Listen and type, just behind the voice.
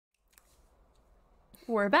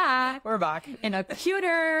We're back. We're back. In a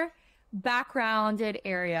cuter, backgrounded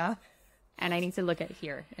area. And I need to look at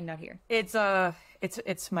here and not here.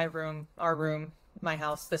 It's my room, our room, my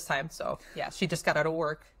house this time. So yeah, she just got out of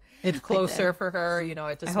work. It's closer for her, you know.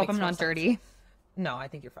 It just. I hope I'm not dirty. No, I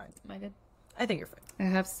think you're fine. Am I good? I think you're fine. I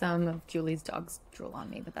have some of Julie's dog's drool on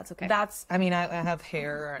me, but that's okay. I mean, I have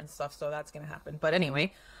hair and stuff, so that's gonna happen. But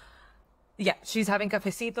anyway, yeah, she's having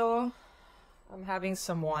cafecito. I'm having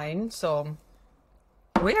some wine, so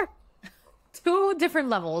we're 2 different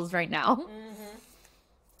levels right now.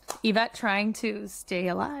 Yvette trying to stay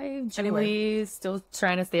alive. Julie still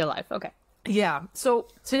trying to stay alive. Okay. Yeah. So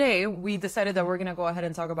today we decided that we're going to go ahead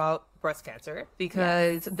and talk about breast cancer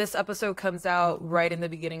because this episode comes out right in the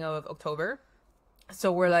beginning of October.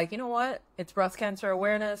 So we're like, you know what? It's breast cancer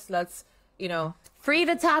awareness. Let's, Free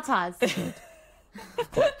the tatas.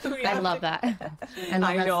 I love that.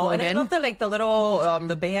 I know. And I love the little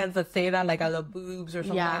the bands that say that, like I love boobs or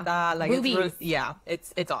something like that. Like Boobies.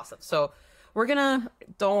 It's awesome. So we're gonna,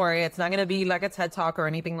 don't worry, it's not gonna be like a TED talk or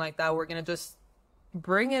anything like that. We're gonna just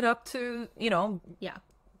bring it up to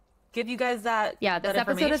give you guys that. Yeah, this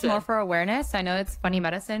episode is more for awareness. I know it's funny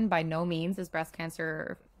medicine. By no means is breast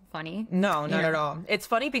cancer funny. No, not at all. It's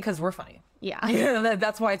funny because we're funny. Yeah.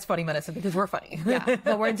 That's why it's funny medicine, because we're funny. Yeah,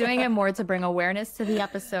 but we're doing it more to bring awareness to the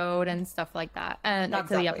episode and stuff like that. And not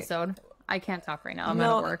to the episode. I can't talk right now. I'm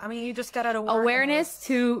out of work. I mean, you just got out of work. Awareness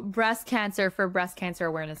to breast cancer for Breast Cancer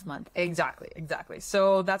Awareness Month. Exactly.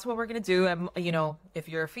 So that's what we're going to do. And, if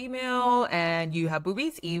you're a female and you have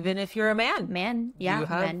boobies, even if you're a man.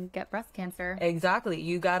 Men get breast cancer. Exactly.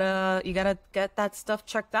 You gotta get that stuff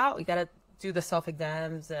checked out. You gotta do the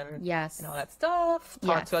self-exams and all that stuff.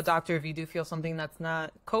 Talk to a doctor if you do feel something that's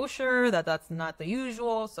not kosher, that's not the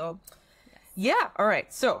usual. So, all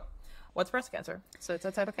right. So, what's breast cancer? So it's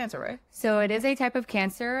a type of cancer, right? So it is a type of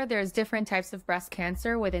cancer. There's different types of breast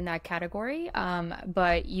cancer within that category.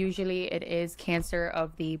 But usually it is cancer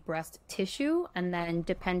of the breast tissue. And then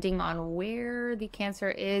depending on where the cancer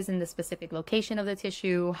is in the specific location of the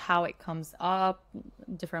tissue, how it comes up,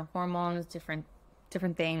 different hormones, different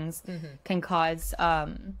things can cause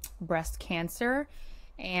breast cancer.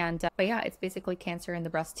 But it's basically cancer in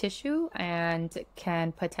the breast tissue and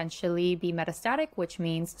can potentially be metastatic, which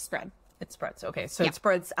means spread. It spreads. Okay. So it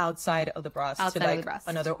spreads outside of the breast to of the breast.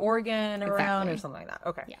 Another organ around or something like that.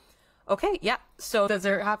 Okay. Yeah. Okay. Yeah. So does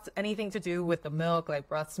there have anything to do with the milk, like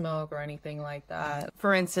breast milk or anything like that?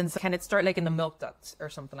 For instance, can it start like in the milk duct or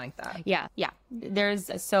something like that? Yeah.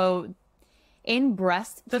 In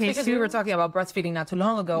breast just tissue, because we were talking about breastfeeding not too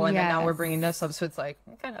long ago, and then now we're bringing this up, so it's like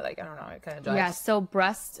kind of like, I don't know, it kind of jives. Yeah, so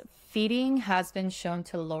breastfeeding has been shown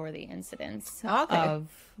to lower the incidence of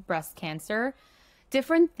breast cancer.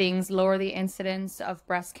 Different things lower the incidence of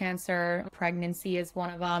breast cancer. Pregnancy is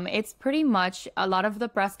one of them. It's pretty much, a lot of the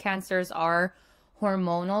breast cancers are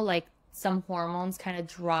hormonal, like some hormones kind of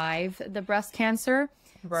drive the breast cancer.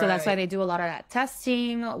 Right. So that's why they do a lot of that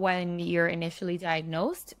testing when you're initially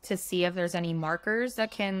diagnosed to see if there's any markers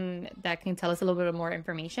that can tell us a little bit more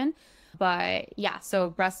information. But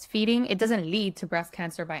so breastfeeding, it doesn't lead to breast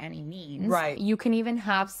cancer by any means. Right. You can even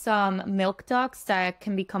have some milk ducts that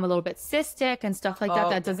can become a little bit cystic and stuff like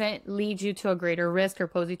that. That doesn't lead you to a greater risk or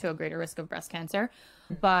pose you to a greater risk of breast cancer.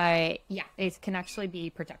 But it can actually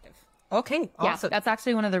be protective. Okay. Awesome. Yeah, that's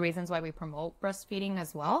actually one of the reasons why we promote breastfeeding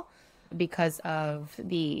as well, because of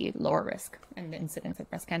the lower risk and the incidence of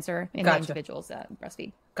breast cancer in individuals that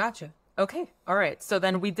breastfeed. Gotcha. Okay. All right. So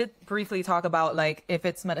then we did briefly talk about, like, if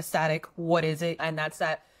it's metastatic, what is it? And that's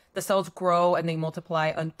that the cells grow and they multiply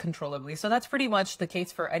uncontrollably. So that's pretty much the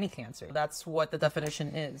case for any cancer. That's what the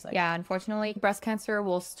definition is. Yeah, unfortunately, breast cancer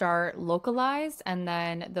will start localized, and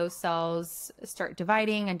then those cells start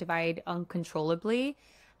dividing and divide uncontrollably.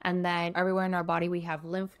 And then everywhere in our body, we have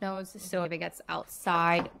lymph nodes. So if it gets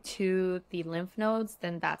outside to the lymph nodes,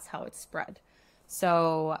 then that's how it's spread.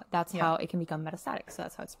 So that's how it can become metastatic. So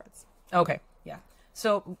that's how it spreads. Okay. Yeah.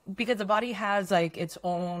 So because the body has like its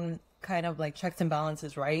own kind of like checks and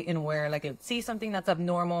balances, right? In where like it sees something that's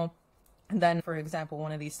abnormal. And then, for example,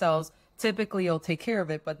 one of these cells, typically it'll take care of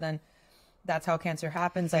it. But then that's how cancer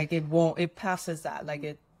happens. Like it passes that. Like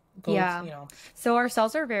it goes, So our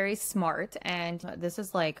cells are very smart, and this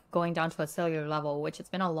is like going down to a cellular level, which it's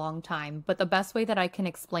been a long time. But the best way that I can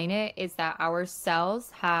explain it is that our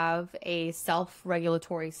cells have a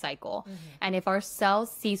self-regulatory cycle. And if our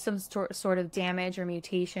cells see some sort of damage or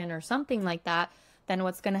mutation or something like that, then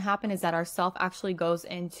what's going to happen is that our self actually goes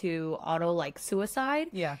into auto suicide.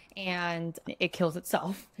 Yeah. And it kills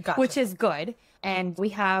itself, which is good. And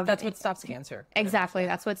that's what stops cancer. Exactly.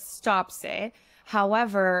 That's what stops it.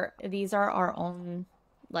 However, these are our own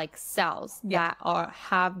like cells that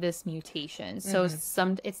have this mutation. So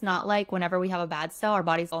it's not like whenever we have a bad cell, our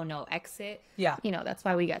body's, oh no, exit. Yeah. You know, that's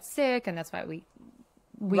why we get sick and that's why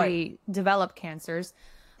we develop cancers.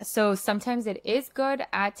 So sometimes it is good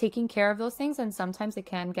at taking care of those things, and sometimes it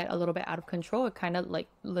can get a little bit out of control. It kind of like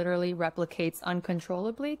literally replicates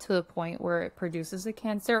uncontrollably to the point where it produces a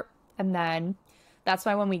cancer. And then that's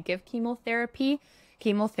why when we give chemotherapy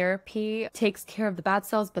takes care of the bad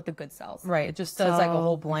cells, but the good cells. Right. It just does like a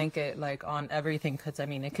whole blanket like on everything, because I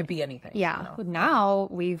mean, it could be anything. Yeah. You know? Now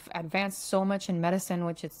we've advanced so much in medicine,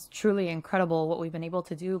 which is truly incredible what we've been able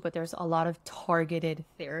to do, but there's a lot of targeted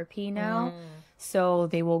therapy now. So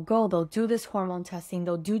they'll do this hormone testing,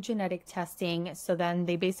 they'll do genetic testing. So then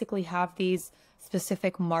they basically have these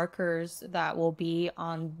specific markers that will be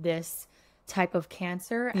on this type of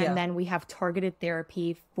cancer, and then we have targeted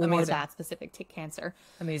therapy for that specific cancer.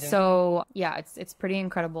 Amazing. So yeah, it's pretty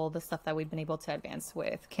incredible, the stuff that we've been able to advance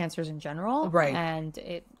with cancers in general, right? And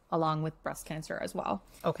it along with breast cancer as well.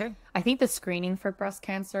 Okay. I think the screening for breast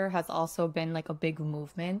cancer has also been like a big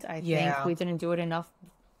movement. I think we didn't do it enough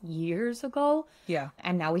years ago. Yeah.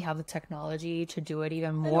 And now we have the technology to do it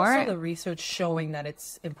even more. And also the research showing that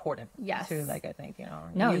it's important. Yes. Too, like I think, you know,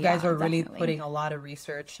 No, you guys are really definitely putting a lot of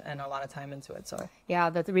research and a lot of time into it. So yeah,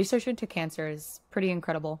 the research into cancer is pretty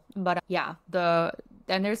incredible. But yeah,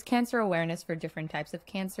 and there's cancer awareness for different types of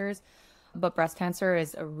cancers, but breast cancer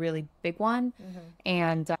is a really big one,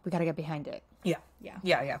 and we got to get behind it. Yeah.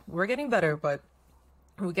 We're getting better, but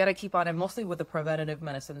we got to keep on it, mostly with the preventative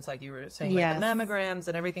medicines, like you were saying, like the mammograms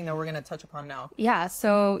and everything that we're going to touch upon now.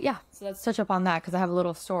 So let's touch up on that, because I have a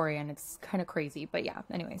little story and it's kind of crazy. But yeah,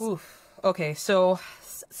 anyways. Oof. Okay, so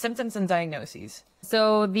symptoms and diagnoses.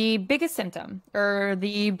 So the biggest symptom, or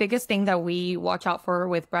the biggest thing that we watch out for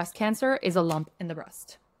with breast cancer, is a lump in the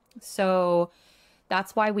breast. So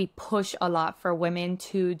that's why we push a lot for women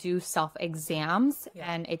to do self-exams,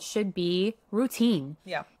 and it should be routine.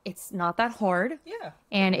 Yeah. It's not that hard. Yeah.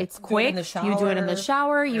 And it's quick. You do it in the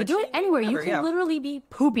shower. You do it anywhere. You can literally be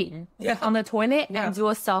pooping on the toilet and do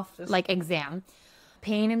a exam.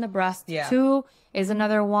 Pain in the breast too is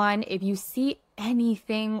another one. If you see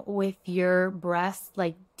anything with your breast,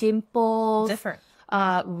 like dimples, different,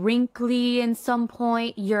 wrinkly in some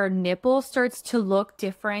point, your nipple starts to look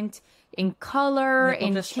different in color,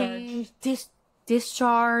 in change,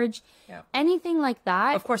 discharge, anything like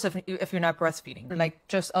that. Of course, if you're not breastfeeding, like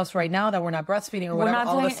just us right now that we're not breastfeeding or whatever,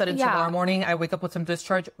 all of a sudden tomorrow morning I wake up with some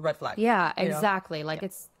discharge, red flag. Yeah, exactly. Like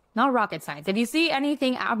it's not rocket science. If you see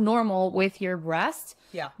anything abnormal with your breast,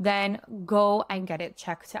 then go and get it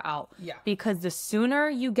checked out. Yeah. Because the sooner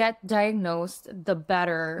you get diagnosed, the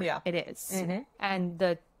better it is. And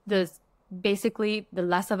the basically the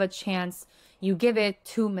less of a chance you give it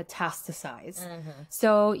to metastasize.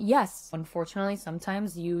 So yes, unfortunately,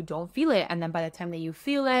 sometimes you don't feel it. And then by the time that you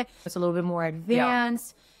feel it, it's a little bit more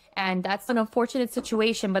advanced. And that's an unfortunate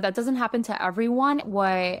situation, but that doesn't happen to everyone.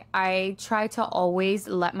 What I try to always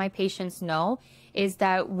let my patients know is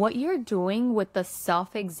that what you're doing with the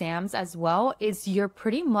self-exams as well is you're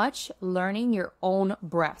pretty much learning your own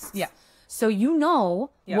breasts. Yeah. So you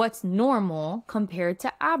know what's normal compared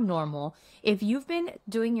to abnormal. If you've been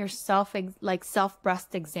doing your self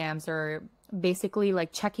breast exams, or basically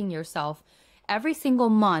like checking yourself every single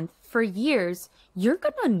month for years, you're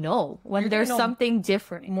gonna know when there's something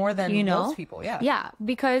different. More than most people, Yeah,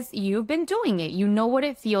 because you've been doing it. You know what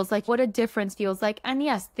it feels like, what a difference feels like. And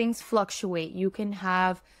yes, things fluctuate. You can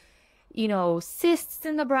have cysts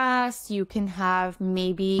in the breast. You can have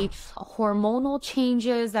maybe hormonal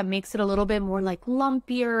changes that makes it a little bit more like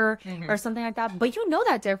lumpier or something like that. But you know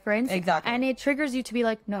that difference. Exactly. And it triggers you to be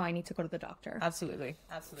like, no, I need to go to the doctor. Absolutely.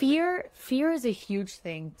 Fear is a huge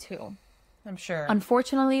thing too. I'm sure.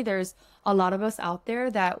 Unfortunately, there's a lot of us out there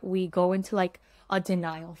that we go into like a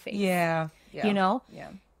denial phase. Yeah. Yeah.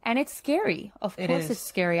 And it's scary. Of course, it's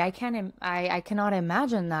scary. I cannot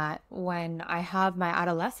imagine that when I have my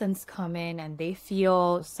adolescents come in and they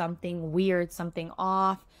feel something weird, something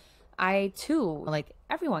off. I too, like,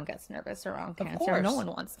 everyone gets nervous around cancer. No one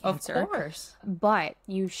wants cancer. Of course. But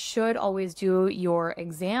you should always do your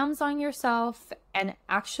exams on yourself. And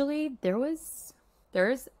actually, there's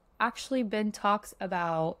actually been talks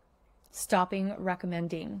about stopping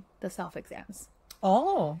recommending the self-exams.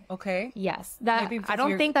 Oh, okay. Yes. I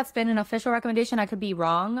don't think that's been an official recommendation. I could be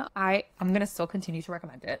wrong. I'm going to still continue to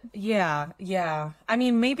recommend it. Yeah. I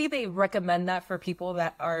mean, maybe they recommend that for people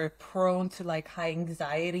that are prone to like high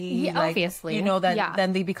anxiety. Yeah, like, obviously.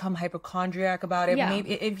 Then they become hypochondriac about it. Yeah.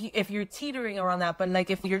 Maybe if you're teetering around that, but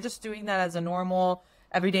like if you're just doing that as a normal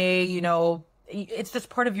everyday, it's just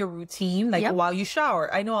part of your routine, like while you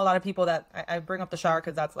shower. I know a lot of people that I bring up the shower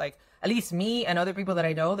because that's like, at least me and other people that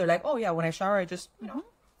I know, they're like, oh yeah, when I shower, I just, you know,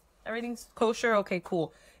 everything's kosher. Okay,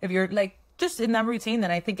 cool. If you're like just in that routine,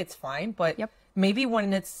 then I think it's fine. But maybe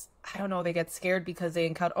when it's, I don't know, they get scared because they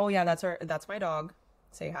encounter, oh yeah, that's my dog.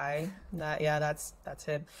 Say hi. That's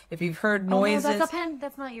him. If you've heard noises, that's a pen.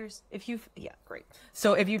 That's not yours. Great.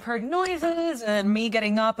 So if you've heard noises and me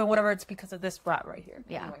getting up and whatever, it's because of this rat right here.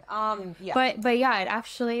 Yeah. Anyway, But yeah, it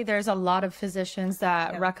actually, there's a lot of physicians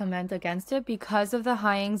that recommend against it because of the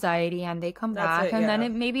high anxiety, and they come back and then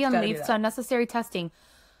it maybe leads to unnecessary testing.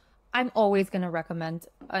 I'm always going to recommend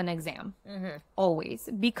an exam. Always.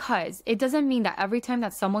 Because it doesn't mean that every time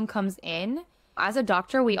that someone comes in, as a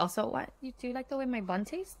doctor, we also, do you like the way my bun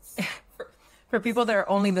tastes? For people that are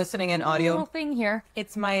only listening in audio, little thing here.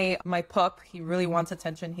 It's my pup. He really wants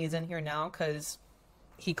attention. He's in here now because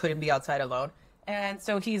he couldn't be outside alone. And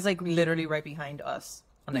so he's like literally right behind us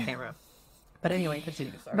on the camera. But anyway,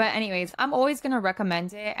 continue. Sorry. But anyways, I'm always going to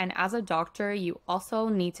recommend it. And as a doctor, you also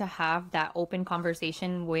need to have that open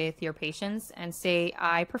conversation with your patients and say,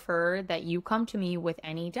 I prefer that you come to me with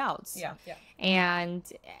any doubts. Yeah. And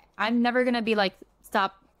I'm never going to be like,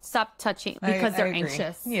 stop touching because they're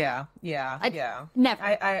anxious. Yeah. Never.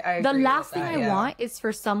 I the agree last with thing that, I want is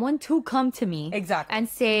for someone to come to me exactly and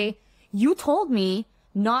say, you told me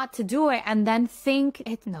not to do it, and then think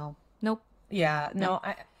nope. Yeah. No.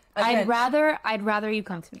 I'd rather you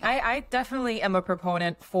come to me. I definitely am a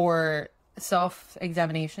proponent for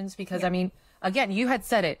self-examinations because, I mean, again, you had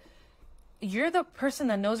said it. You're the person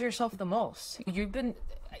that knows yourself the most.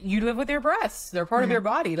 You live with your breasts. They're part of your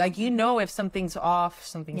body. Like, you know if something's off,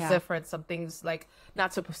 something's different, something's, like,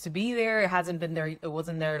 not supposed to be there. It hasn't been there. It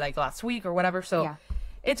wasn't there, like, last week or whatever. So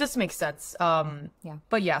it just makes sense.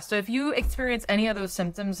 But, yeah, so if you experience any of those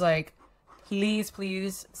symptoms, like, please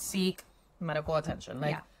seek medical attention.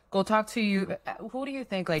 Like, go talk to you. Who do you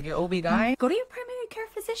think? Like your OB guy? Go to your primary care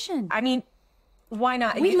physician. I mean, why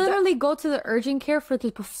not? We literally go to the urgent care for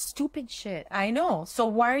the stupid shit. I know. So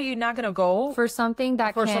why are you not going to go for something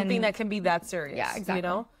that can be that serious? Yeah, exactly. You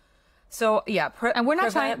know? So yeah. And we're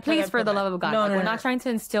not trying, please, for the love of God, we're not trying to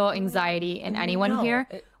instill anxiety in anyone here.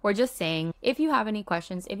 We're just saying, if you have any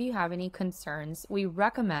questions, if you have any concerns, we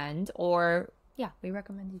recommend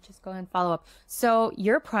you just go and follow up. So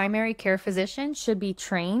your primary care physician should be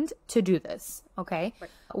trained to do this, okay? Right.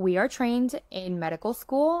 We are trained in medical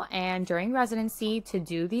school and during residency to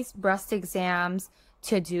do these breast exams,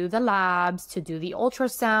 to do the labs, to do the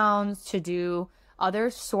ultrasounds, to do other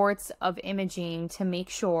sorts of imaging to make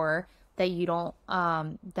sure that you don't,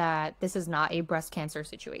 that this is not a breast cancer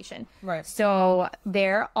situation. Right. So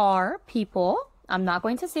there are people, I'm not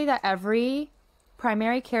going to say that every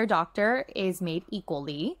primary care doctor is made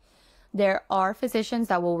equally. There are physicians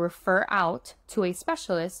that will refer out to a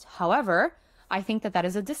specialist. However, I think that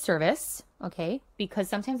is a disservice, okay? Because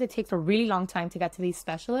sometimes it takes a really long time to get to these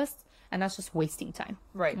specialists, and that's just wasting time.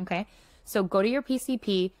 Right. Okay? So go to your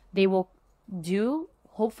PCP. They will do,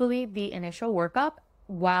 hopefully, the initial workup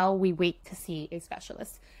while we wait to see a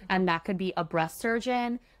specialist. And that could be a breast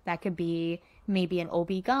surgeon. That could be maybe an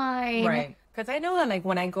OB-GYN. Right. Because I know that, like,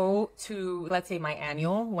 when I go to, let's say, my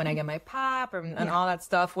annual, when I get my PAP and all that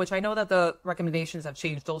stuff, which I know that the recommendations have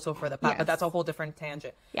changed also for the PAP, but that's a whole different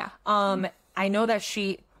tangent. Yeah. I know that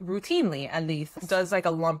she routinely, at least, does, like,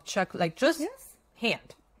 a lump check, like, just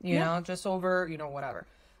hand, you know, just over, you know, whatever.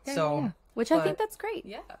 Which I think that's great.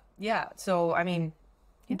 Yeah. So, I mean,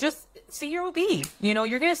 you just see your OB. You know,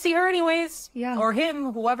 you're going to see her anyways. Yeah. Or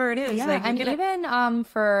him, whoever it is. Yeah. Like, and even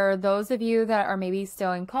for those of you that are maybe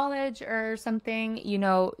still in college or something, you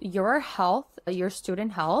know, your health, your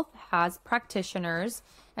student health has practitioners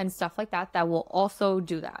and stuff like that that will also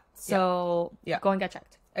do that. So go and get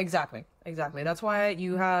checked. Exactly. That's why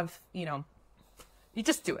you have, you know, you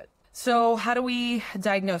just do it. So how do we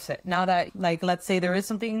diagnose it? Now that, like, let's say there is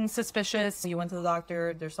something suspicious, you went to the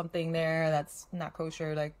doctor, there's something there that's not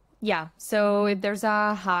kosher, like. Yeah. So if there's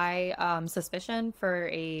a high suspicion for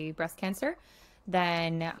a breast cancer,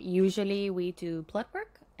 then usually we do blood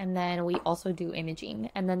work, and then we also do imaging.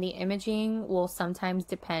 And then the imaging will sometimes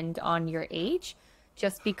depend on your age,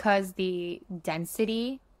 just because the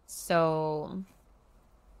density, so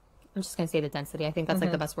I'm just going to say the density. I think that's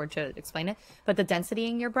like the best word to explain it. But the density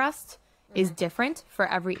in your breast is different for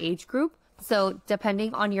every age group. So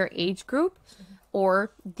depending on your age group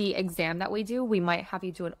or the exam that we do, we might have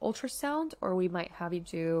you do an ultrasound, or we might have you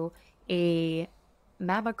do a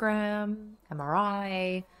mammogram,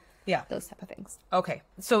 MRI, Yeah. those type of things. Okay.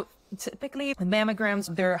 So typically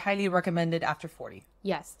mammograms, they're highly recommended after 40.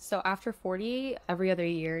 Yes. So after 40, every other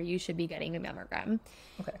year, you should be getting a mammogram.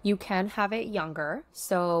 Okay. You can have it younger.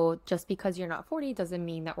 So just because you're not 40 doesn't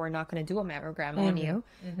mean that we're not going to do a mammogram on you.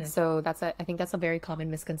 So I think that's a very common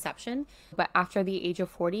misconception. But after the age of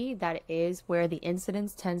 40, that is where the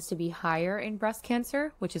incidence tends to be higher in breast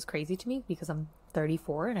cancer, which is crazy to me because I'm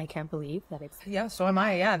 34 and I can't believe that it's Yeah, so am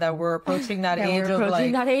I. Yeah, that we're approaching that age we're of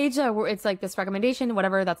approaching like that age. It's like this recommendation,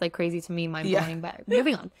 whatever. That's like crazy to me, mind blowing. But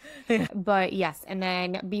moving on. But yes, and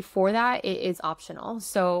then before that, it is optional.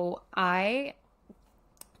 So I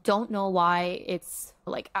don't know why it's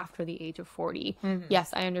like after the age of 40. Yes,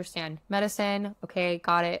 I understand medicine. Okay,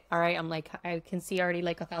 got it. All right. I'm like, I can see already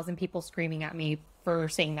like 1,000 people screaming at me for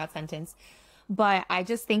saying that sentence. But I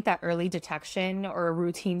just think that early detection or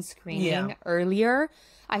routine screening earlier,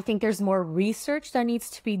 I think there's more research that needs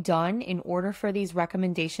to be done in order for these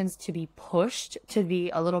recommendations to be pushed to be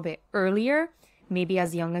a little bit earlier, maybe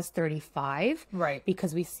as young as 35. Right.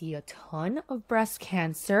 Because we see a ton of breast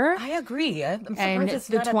cancer. I agree. I'm surprised And it's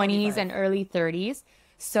the not at 20s 25. and early 30s.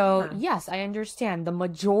 So yes, I understand. The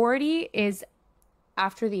majority is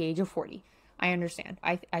after the age of 40. I understand.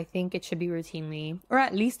 I think it should be routinely or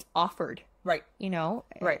at least offered. Right. You know,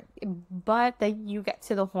 Right. But then you get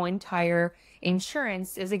to the whole entire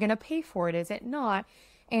insurance. Is it going to pay for it? Is it not?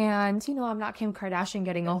 And, you know, I'm not Kim Kardashian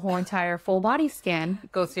getting a whole entire full body scan.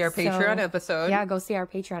 Go see our Patreon episode. Yeah, go see our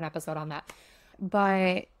Patreon episode on that.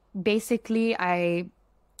 But basically,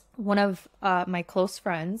 one of my close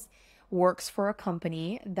friends works for a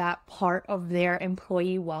company that part of their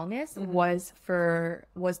employee wellness was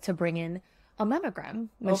to bring in a mammogram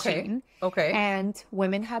machine. Okay. And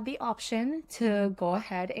women had the option to go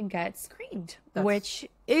ahead and get screened, which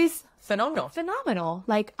is phenomenal.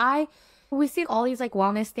 Like we see all these like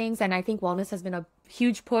wellness things, and I think wellness has been a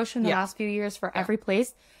huge push in the last few years for every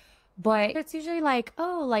place. But it's usually like,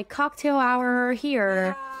 oh, like cocktail hour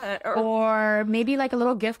here, or maybe like a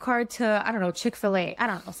little gift card to, I don't know, Chick-fil-A. I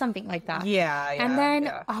don't know, something like that. And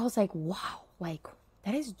then I was like, wow, like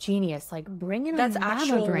that is genius. Like bringing That's a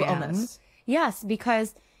actual mammogram. wellness. Yes,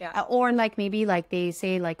 because, or like maybe like they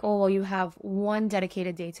say like, oh, well, you have one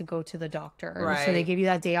dedicated day to go to the doctor. Right. So they give you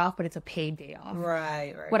that day off, but it's a paid day off.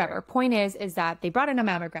 Right. Whatever. Right. Point is that they brought in a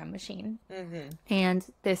mammogram machine. And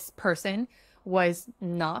this person was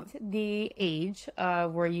not the age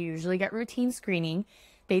where you usually get routine screening.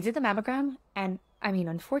 They did the mammogram, and I mean,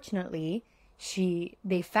 unfortunately,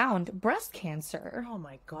 they found breast cancer. Oh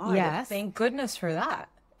my God. Yes. Thank goodness for that.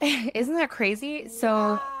 Isn't that crazy?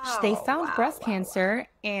 So they found breast cancer,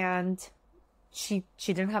 and she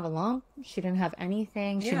didn't have a lump. She didn't have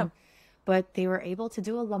anything. But they were able to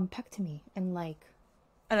do a lumpectomy and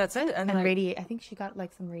that's it. And I think she got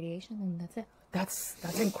like some radiation, and that's it.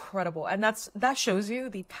 That's incredible. And that shows you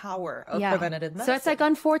the power of preventative medicine. So it's like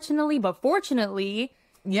unfortunately, but fortunately,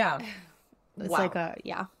 it's like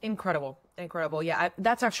incredible. Yeah,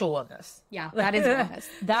 that's actual wellness. Yeah, that is wellness.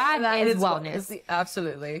 that is wellness.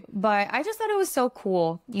 Absolutely. But I just thought it was so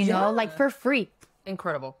cool, you know, like for free.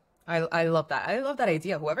 Incredible. I love that. I love that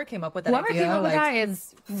idea. Whoever came up with that Whoever idea, came up with that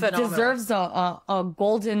is phenomenal. deserves a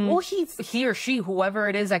golden. Well, he or she, whoever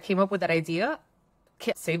it is that came up with that idea,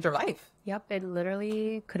 saved their life. Yep, it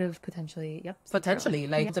literally could have potentially. Potentially,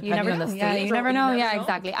 like depending you never on know. the stage. Yeah, you never know. Yeah,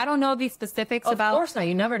 exactly. I don't know the specifics about. Of course not.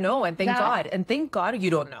 You never know, and thank God. And thank God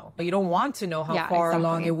you don't know. You don't want to know how far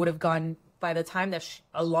along it would have gone by the time that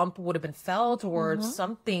a lump would have been felt or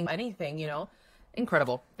something, anything. You know,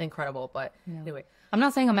 incredible. But anyway. I'm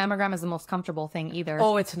not saying a mammogram is the most comfortable thing either.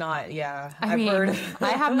 Oh, it's not. Yeah, I mean, heard.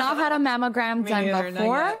 I have not had a mammogram done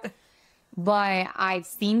before, but I've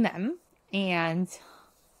seen them, and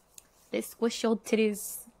they squish your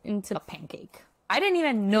titties into a pancake. I didn't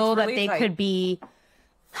even know that they could be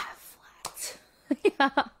that flat.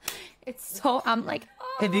 Yeah, it's so. I'm like,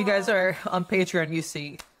 oh. If you guys are on Patreon, you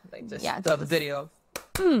see like this the video.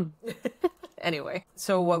 Anyway,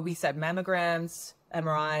 so what we said: mammograms,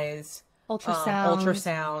 MRIs.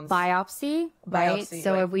 Ultrasounds, biopsy, right?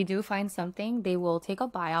 So if we do find something, they will take a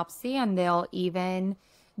biopsy, and they'll even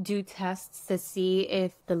do tests to see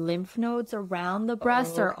if the lymph nodes around the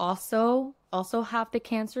breast are also have the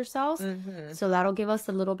cancer cells. So that'll give us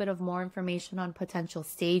a little bit of more information on potential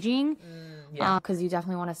staging, because you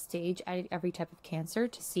definitely want to stage every type of cancer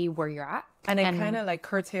to see where you're at. And it kind of like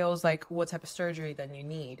curtails like what type of surgery then you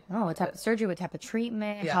need. Oh, what type of surgery, what type of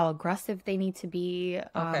treatment, how aggressive they need to be.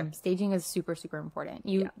 Staging is super, super important.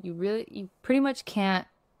 You pretty much can't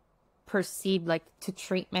proceed like to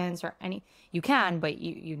treatments or you can, but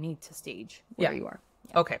you need to stage where you are.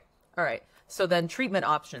 Okay. All right. So then treatment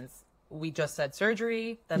options. we just said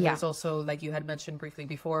surgery. Then there's also, like you had mentioned briefly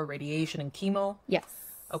before, radiation and chemo. Yes.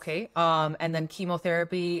 Okay. And then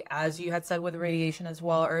chemotherapy, as you had said with radiation as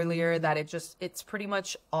well earlier, that it's pretty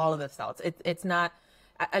much all of the cells. It's not,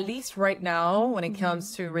 at least right now, when it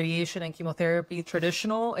comes to radiation and chemotherapy,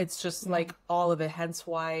 traditional, it's just like all of it. Hence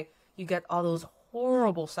why you get all those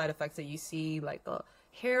horrible side effects that you see, like the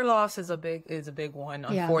hair loss is a big one.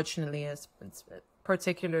 Unfortunately, it's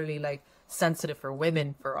particularly like sensitive for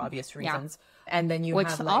women for obvious reasons. And then you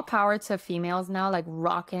have all power to females now, like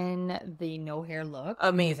rocking the no hair look.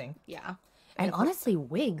 Amazing. Yeah. And honestly,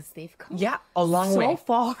 wigs, they've come a long way. So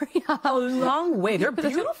far. A long way. They're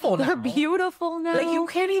beautiful now. They're beautiful now. Like you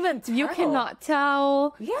can't even tell. You cannot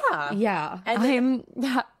tell. Yeah. Yeah. And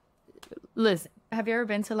listen, have you ever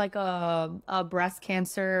been to like a breast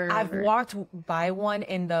cancer? I've walked by one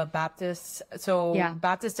in the Baptist. So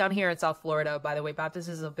Baptist down here in South Florida, by the way. Baptist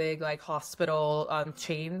is a big like hospital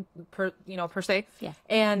chain per se. Yeah.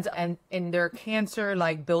 And in their cancer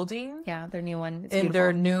like building. Yeah, their new one. It's in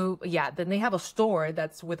their new then they have a store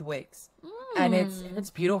that's with wigs. And it's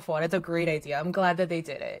beautiful and it's a great idea. I'm glad that they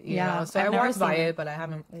did it. You know? So I walked by it, but I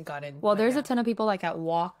haven't gotten. Well, there's a ton of people like at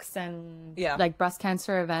walks and like breast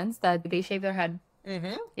cancer events that they shave their head.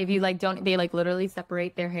 If you like don't, they like literally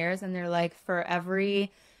separate their hairs and they're like, for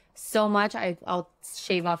every so much, I'll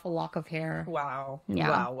shave off a lock of hair. Wow.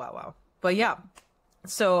 Yeah. Wow. But yeah,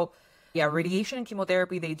 so radiation and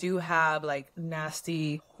chemotherapy, they do have like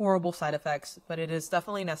nasty, horrible side effects, but it is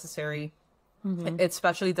definitely necessary.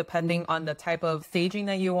 Especially depending on the type of staging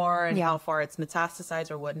that you are and how far it's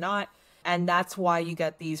metastasized or whatnot. And that's why you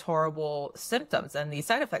get these horrible symptoms and these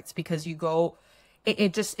side effects, because you go,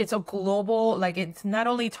 it's a global, like it's not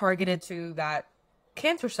only targeted to that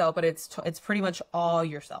cancer cell, but it's pretty much all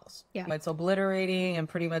your cells. Yeah. It's obliterating and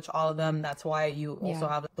pretty much all of them. That's why you also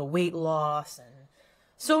have the weight loss and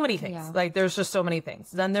so many things. Yeah. Like there's just so many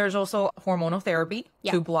things. Then there's also hormonal therapy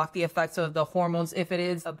to block the effects of the hormones if it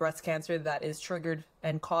is a breast cancer that is triggered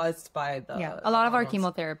and caused by the a lot of our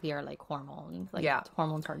chemotherapy are like hormone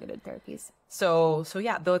targeted therapies. So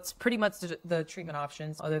though it's pretty much the treatment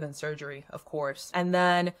options other than surgery, of course. And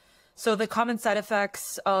then so the common side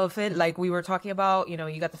effects of it, like we were talking about, you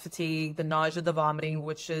got the fatigue, the nausea, the vomiting,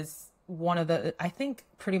 which is one of the, I think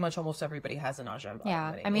pretty much almost everybody has a nausea and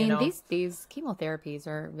vomiting. Yeah, I mean, these chemotherapies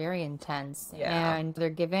are very intense and they're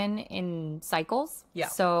given in cycles. Yeah.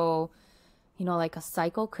 So, like a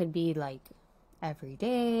cycle could be like every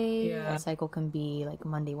day. Yeah. A cycle can be like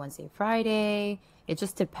Monday, Wednesday, Friday. It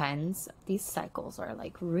just depends. These cycles are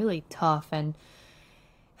like really tough, and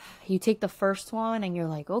you take the first one and you're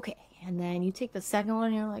like, okay. And then you take the second one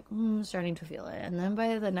and you're like, starting to feel it. And then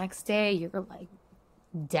by the next day, you're like,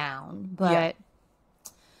 down. But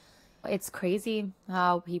it's crazy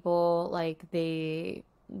how people like they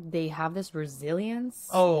have this resilience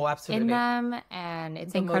in them, and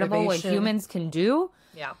it's incredible what humans can do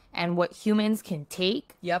and what humans can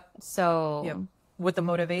take. So with the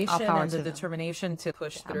motivation and the determination to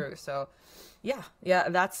push through. So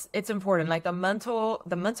it's important. Like the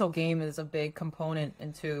mental game is a big component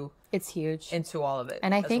it's huge into all of it.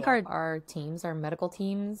 And I think our teams, our medical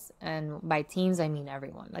teams, and by teams I mean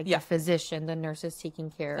everyone, like the physician, the nurses taking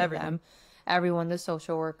care of them, everyone, the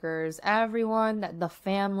social workers, everyone, the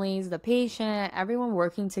families, the patient, everyone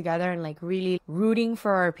working together and like really rooting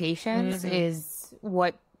for our patients is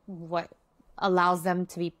what allows them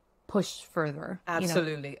to be pushed further.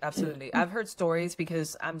 Absolutely. I've heard stories,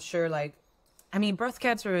 because I'm sure breast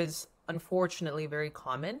cancer is unfortunately very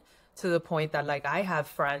common, to the point that like I have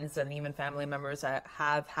friends and even family members that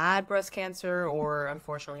have had breast cancer or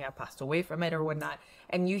unfortunately have passed away from it or whatnot.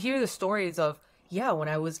 And you hear the stories of, when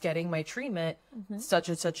I was getting my treatment, such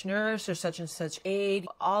and such nurse or such and such aide,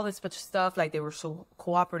 all this bunch of stuff, like they were so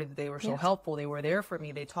cooperative, they were so helpful, they were there for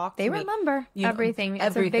me, they talked to me. They remember everything.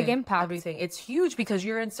 It's a big impact. Everything. It's huge, because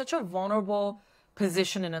you're in such a vulnerable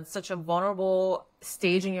position and in such a vulnerable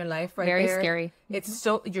stage in your life Very scary. It's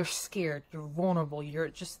so, you're scared, you're vulnerable, you're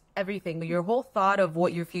just everything. Your whole thought of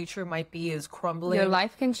what your future might be is crumbling. Your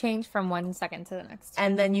life can change from one second to the next.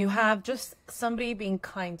 And then you have just somebody being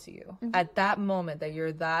kind to you at that moment that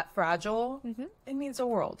you're that fragile. It means the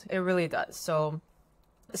world. It really does. So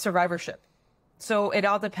survivorship. So it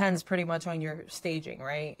all depends pretty much on your staging,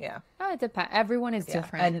 right? Yeah. Oh, it depends. Everyone is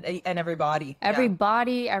different. And every body. Every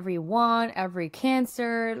body, everyone, every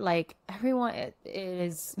cancer, like everyone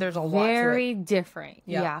there's a lot very different.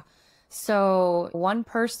 Yeah. So one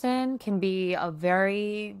person can be a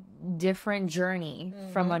very different journey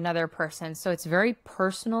from another person. So it's very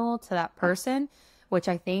personal to that person, which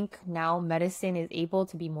I think now medicine is able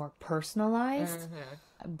to be more personalized.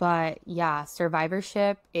 But yeah,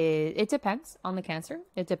 survivorship it depends on the cancer.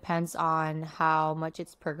 It depends on how much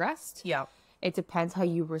it's progressed. Yeah. It depends how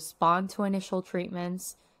you respond to initial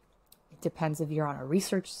treatments. It depends if you're on a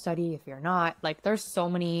research study, if you're not. Like, there's so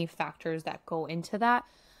many factors that go into that.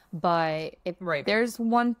 But if there's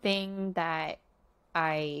one thing that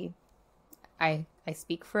I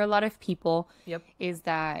speak for a lot of people, is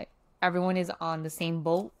that everyone is on the same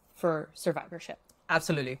boat for survivorship.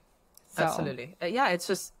 Absolutely. So, absolutely. Yeah,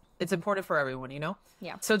 it's important for everyone, you know?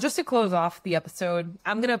 Yeah. So just to close off the episode,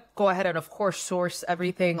 I'm going to go ahead and, of course, source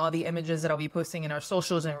everything, all the images that I'll be posting in our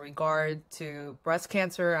socials in regard to breast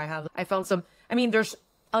cancer. I found some, I mean, there's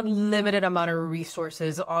unlimited amount of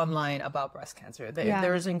resources online about breast cancer.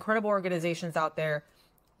 There's incredible organizations out there.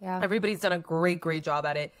 Yeah. Everybody's done a great job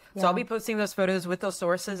at it. So I'll be posting those photos with those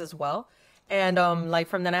sources as well. And like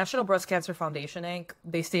from the National Breast Cancer Foundation Inc.,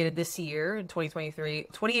 they stated this year in 2023,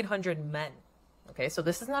 2,800 men. Okay, so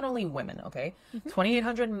this is not only women, okay?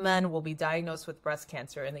 2,800 men will be diagnosed with breast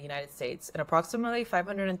cancer in the United States, and approximately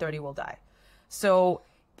 530 will die. So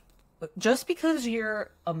just because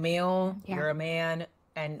you're a male, you're a man,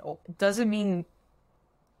 and doesn't mean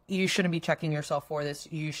you shouldn't be checking yourself for this.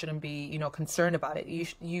 You shouldn't be, you know, concerned about it.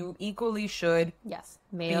 You equally should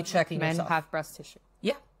be checking men yourself. Have breast tissue.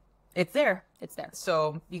 Yeah, it's there. It's there.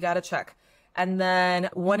 So you got to check. And then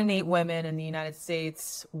 1 in 8 women in the United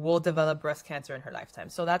States will develop breast cancer in her lifetime.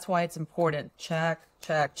 So that's why it's important. Check.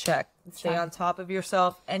 Stay on top of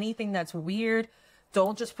yourself. Anything that's weird,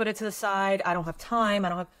 don't just put it to the side. I don't have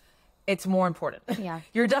time. It's more important. Yeah.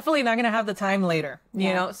 You're definitely not going to have the time later,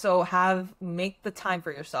 you know? So make the time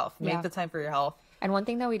for yourself. Make the time for your health. And one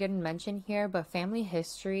thing that we didn't mention here, but family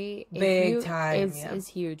history is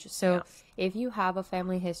huge. So if you have a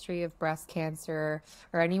family history of breast cancer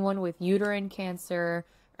or anyone with uterine cancer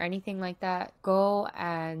or anything like that, go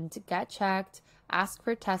and get checked, ask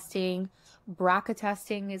for testing. BRCA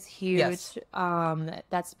testing is huge. Yes.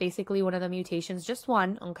 That's basically one of the mutations, just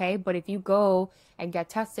one, okay? But if you go and get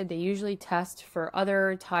tested, they usually test for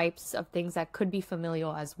other types of things that could be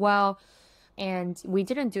familial as well. And we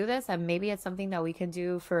didn't do this, and maybe it's something that we can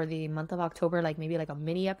do for the month of October, like maybe like a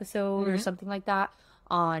mini episode or something like that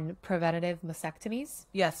on preventative mastectomies.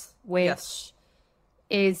 Yes. Which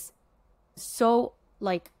is so,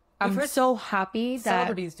 like, I'm so happy that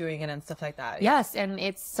celebrities doing it and stuff like that. Yes, and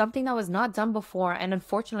it's something that was not done before, and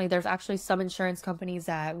unfortunately there's actually some insurance companies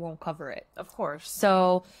that won't cover it. Of course.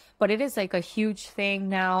 So, but it is like a huge thing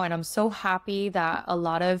now, and I'm so happy that a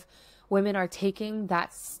lot of women are taking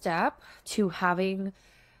that step to having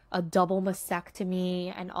a double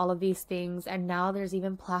mastectomy and all of these things. And now there's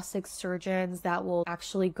even plastic surgeons that will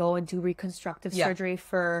actually go and do reconstructive surgery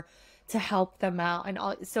to help them out. And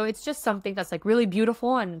all. So it's just something that's like really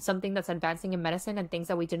beautiful and something that's advancing in medicine and things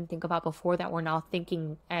that we didn't think about before that we're now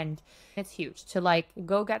thinking. And it's huge to like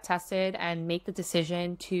go get tested and make the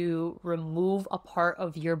decision to remove a part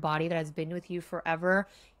of your body that has been with you forever.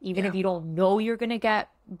 Even if you don't know you're going to get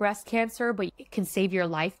breast cancer, but it can save your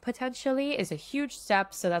life potentially, is a huge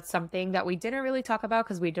step. So that's something that we didn't really talk about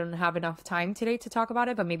because we didn't have enough time today to talk about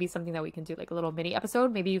it, but maybe something that we can do like a little mini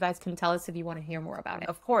episode. Maybe you guys can tell us if you want to hear more about it.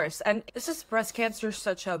 Of course. And this is breast cancer,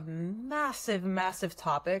 such a massive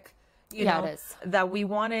topic, you know, it is. That we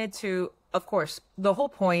wanted to, of course, the whole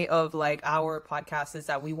point of like our podcast is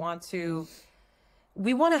that we want to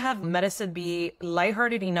have medicine be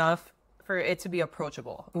lighthearted enough for it to be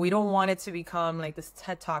approachable. We don't want it to become like this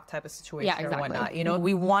TED Talk type of situation or whatnot. You know,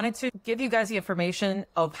 we wanted to give you guys the information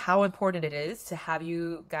of how important it is to have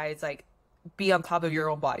you guys like be on top of your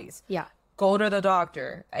own bodies. Yeah. Go to the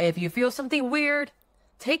doctor. If you feel something weird,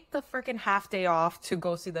 take the freaking half day off to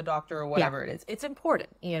go see the doctor or whatever it is. It's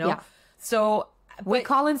important, you know? Yeah. So we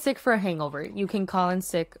call in sick for a hangover. You can call in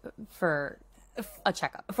sick for a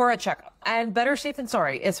checkup. And better safe than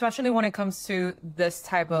sorry, especially when it comes to this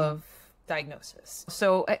type of diagnosis.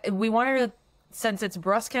 So we wanted to, since it's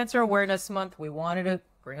Breast Cancer Awareness Month, we wanted to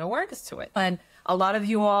bring awareness to it. And a lot of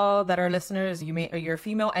you all that are listeners, you're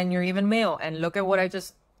female and you're even male. And look at what I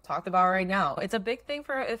just talked about right now. It's a big thing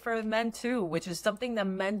for men too, which is something that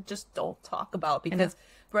men just don't talk about because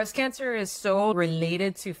breast cancer is so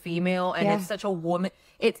related to female and it's such a woman.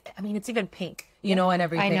 It's even pink, you know, and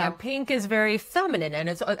everything. And pink is very feminine, and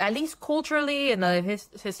it's at least culturally and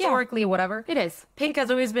historically, whatever. It is. Pink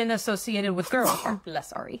has always been associated with girls.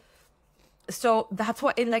 Sorry. So that's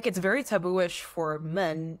why it's very taboo-ish for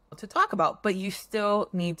men to talk about, but you still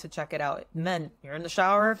need to check it out. Men, you're in the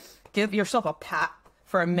shower, give yourself a pat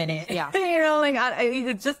for a minute. Yeah. You know,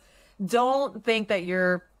 like just don't think that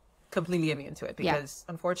you're completely immune to it because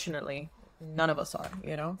unfortunately none of us are,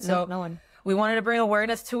 you know? So no one. we wanted to bring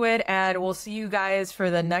awareness to it, and we'll see you guys for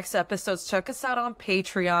the next episodes. Check us out on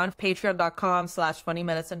Patreon, patreon.com/Funny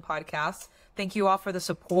Medicine Podcast. Thank you all for the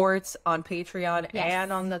support on Patreon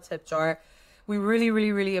and on the tip jar. We really,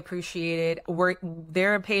 really, really appreciate it. We're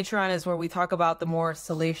there on Patreon is where we talk about the more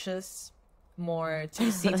salacious, more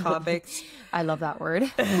juicy topics. I love that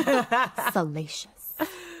word. Salacious.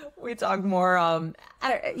 We talk more,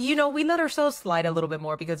 we let ourselves slide a little bit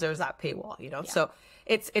more because there's that paywall, so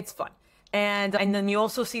it's fun. And then you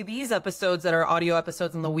also see these episodes that are audio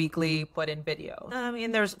episodes in the weekly put in video. I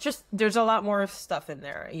mean, there's a lot more stuff in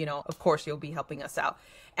there, of course you'll be helping us out.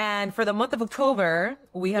 And for the month of October,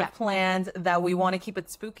 we have planned that we want to keep it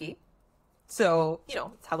spooky. So,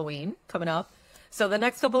 it's Halloween coming up. So the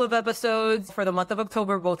next couple of episodes for the month of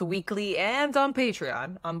October, both weekly and on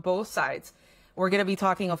Patreon, on both sides, we're going to be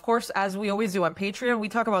talking, of course, as we always do on Patreon, we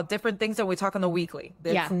talk about different things than we talk on the weekly.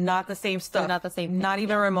 It's not the same stuff. Not the same thing. Not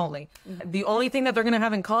even remotely. Mm-hmm. The only thing that they're going to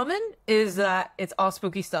have in common is that it's all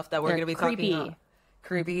spooky stuff that we're going to be talking about.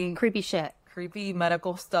 Creepy shit. Creepy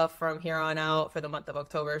medical stuff from here on out for the month of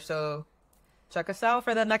October. So check us out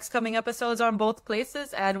for the next coming episodes on both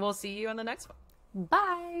places, and we'll see you on the next one.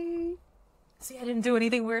 Bye. See, I didn't do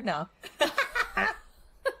anything weird now. I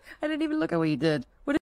didn't even look at what you did.